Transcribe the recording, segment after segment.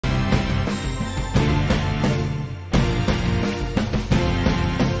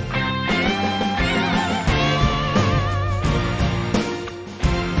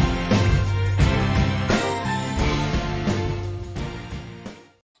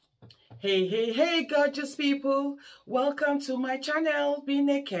Hey, gorgeous people. Welcome to my channel, Being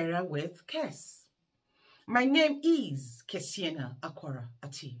a Carer with Kes. My name is Kesiena Akwara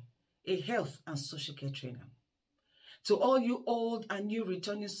Ati, a health and social care trainer. To all you old and new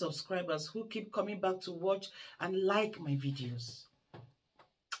returning subscribers who keep coming back to watch and like my videos,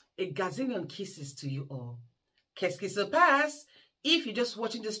 a gazillion kisses to you all. Kes kiss a pass. If you're just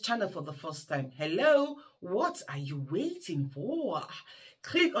watching this channel for the first time, hello, what are you waiting for?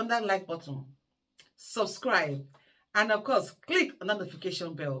 Click on that like button, subscribe, and of course, click on the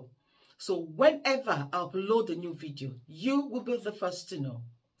notification bell. So whenever I upload a new video, you will be the first to know.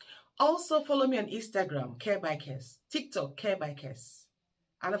 Also follow me on Instagram, Care by Kes, TikTok, Care by Kes,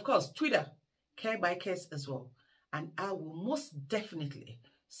 and of course, Twitter, Care by Kes as well. And I will most definitely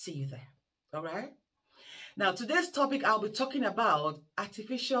see you there. All right? Now, today's topic, I'll be talking about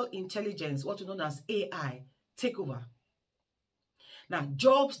artificial intelligence, what we know as AI, takeover. Now,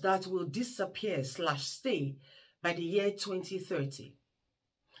 jobs that will disappear / stay by the year 2030.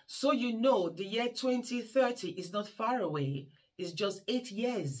 So you know the year 2030 is not far away. It's just 8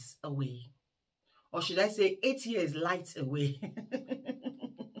 years away. Or should I say 8 years light away?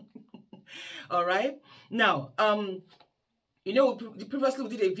 All right. Now, you know, previously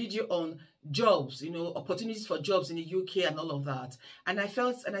we did a video on jobs, you know, opportunities for jobs in the UK and all of that. And I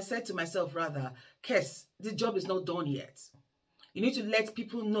said to myself, rather, Kes, this job is not done yet. You need to let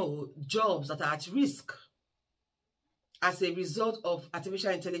people know jobs that are at risk as a result of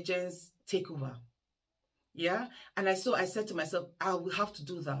artificial intelligence takeover. Yeah. And I said to myself, I will have to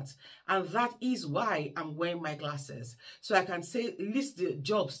do that. And that is why I'm wearing my glasses. So I can list the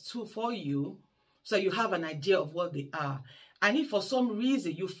jobs for you so you have an idea of what they are. And if for some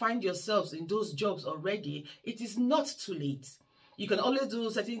reason you find yourselves in those jobs already, it is not too late. You can always do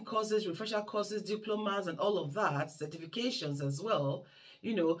certain courses, refresher courses, diplomas, and all of that, certifications as well,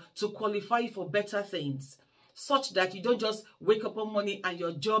 you know, to qualify you for better things, such that you don't just wake up one morning and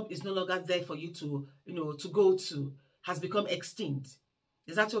your job is no longer there for you to, you know, to go to, has become extinct.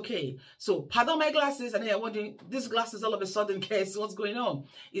 Is that okay? So, pardon my glasses, and then you're wondering, these glasses all of a sudden, Kes, what's going on?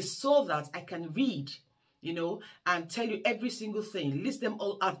 It's so that I can read, you know, and tell you every single thing, list them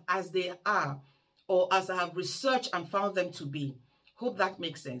all out as they are, or as I have researched and found them to be. Hope that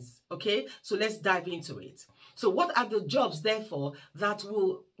makes sense. Okay, so let's dive into it. So what are the jobs, therefore, that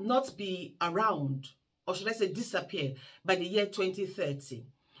will not be around, or should I say disappear, by the year 2030?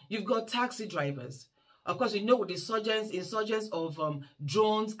 You've got taxi drivers. Of course, you know, with the insurgence of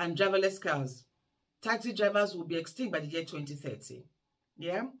drones and driverless cars, taxi drivers will be extinct by the year 2030.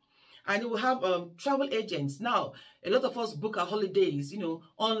 Yeah? And you will have travel agents. Now, a lot of us book our holidays, you know,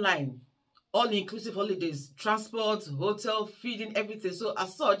 online. All-inclusive holidays, transport, hotel, feeding, everything. So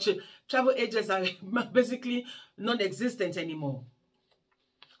as such, travel agents are basically non-existent anymore.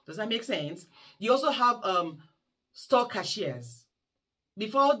 Does that make sense? You also have store cashiers.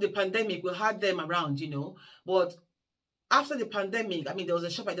 Before the pandemic, we had them around, you know. But after the pandemic, I mean, there was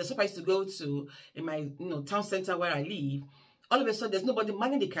a shop I used to go to in my town center where I live. All of a sudden, there's nobody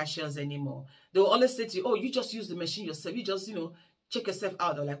manning the cashiers anymore. They will always say to you, oh, you just use the machine yourself. You just, check yourself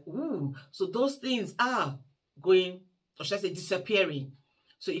out. They're like, ooh. So those things are going, or should I say, disappearing.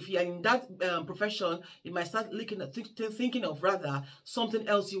 So if you're in that profession, you might start thinking of rather something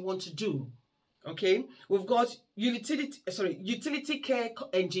else you want to do. Okay? We've got utility care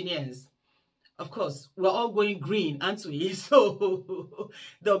engineers. Of course, we're all going green, aren't we? So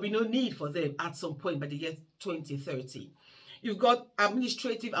there'll be no need for them at some point by the year 2030. You've got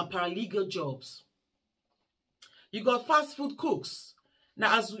administrative and paralegal jobs. You got fast food cooks.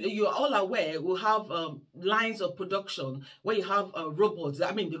 Now, as you're all aware, we'll have lines of production where you have robots.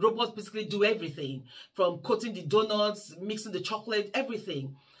 I mean, the robots basically do everything from coating the donuts, mixing the chocolate,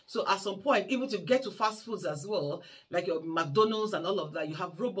 everything. So at some point, even to get to fast foods as well, like your McDonald's and all of that, you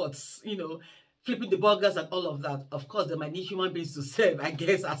have robots, flipping the burgers and all of that. Of course, they might need human beings to serve, I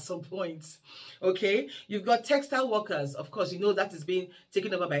guess, at some point. Okay? You've got textile workers. Of course, you know that is being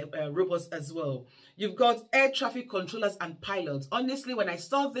taken over by robots as well. You've got air traffic controllers and pilots. Honestly, when I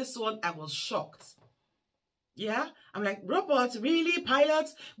saw this one, I was shocked. Yeah? I'm like, robots? Really?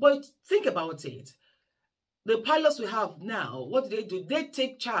 Pilots? But think about it. The pilots we have now, what do? They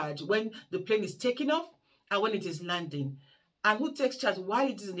take charge when the plane is taking off and when it is landing. And who takes charge while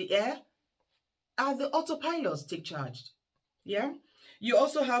it is in the air? The autopilots take charge. Yeah. You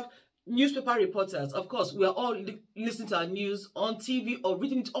also have newspaper reporters. Of course, we are all listening to our news on TV or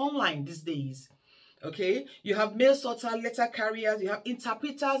reading it online these days. Okay. You have mail sorter, letter carriers. You have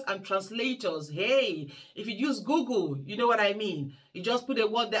interpreters and translators. Hey, if you use Google, you know what I mean. You just put a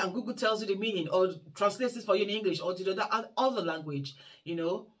word there and Google tells you the meaning or translates it for you in English or to the other language.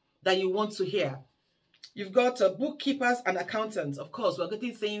 that you want to hear. You've got bookkeepers and accountants. Of course, we're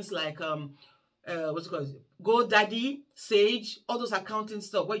getting things like what's it called? GoDaddy, Sage, all those accounting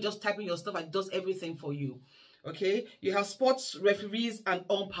stuff where you just type in your stuff and it does everything for you. Okay, you have sports referees and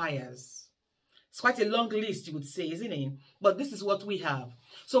umpires. It's quite a long list, you would say, isn't it? But this is what we have.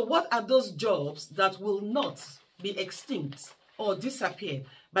 So what are those jobs that will not be extinct or disappear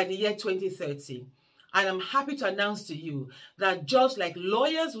by the year 2030? And I'm happy to announce to you that jobs like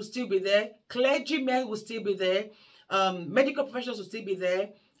lawyers will still be there, clergymen will still be there, medical professionals will still be there,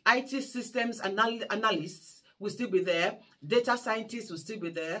 IT systems analysts will still be there, data scientists will still be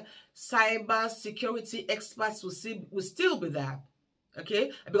there, cyber security experts will still be there.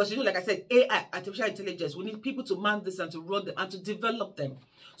 Okay, because like I said, AI, artificial intelligence, we need people to man this and to run them and to develop them.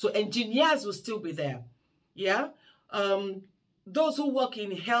 So engineers will still be there. Yeah. Those who work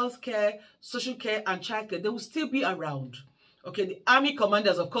in healthcare, social care, and childcare, they will still be around. Okay, the army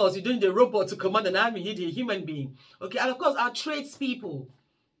commanders, of course, you don't need a robot to command an army, you need a human being. Okay, and of course, our tradespeople,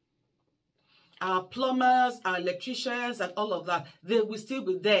 our plumbers, our electricians, and all of that, they will still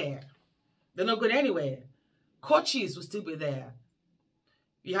be there. They're not going anywhere. Coaches will still be there.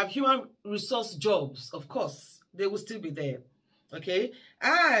 You have human resource jobs, of course, they will still be there. Okay,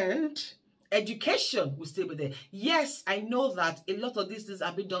 and education will still be there. Yes, I know that a lot of these things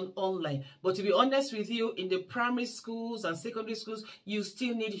are being done online, but to be honest with you, in the primary schools and secondary schools, you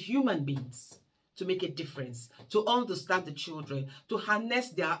still need human beings to make a difference, to understand the children, to harness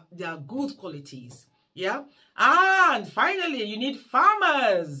their good qualities. Yeah, and finally, you need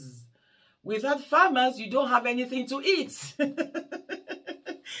farmers. Without farmers, you don't have anything to eat.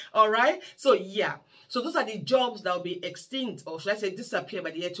 All right, so yeah. So those are the jobs that will be extinct, or should I say disappear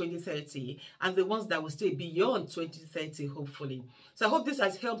by the year 2030, and the ones that will stay beyond 2030, hopefully. So I hope this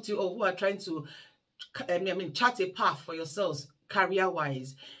has helped you all who are trying to chart a path for yourselves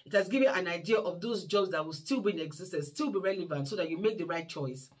career-wise. It has given you an idea of those jobs that will still be in existence, still be relevant, so that you make the right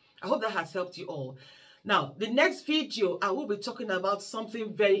choice. I hope that has helped you all. Now, the next video, I will be talking about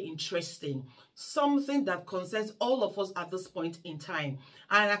something very interesting, something that concerns all of us at this point in time.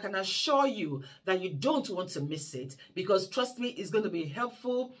 And I can assure you that you don't want to miss it, because trust me, it's going to be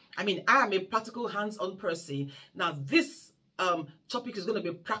helpful. I mean, I am a practical hands-on person. Now, this topic is going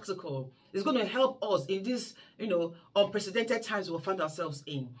to be practical. It's going to help us in this, unprecedented times we'll find ourselves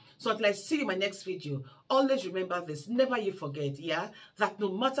in. So until I see you in my next video, always remember this. Never you forget, yeah, that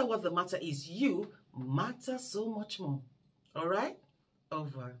no matter what the matter is, you matter so much more. All right?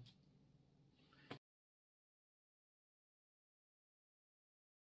 Over.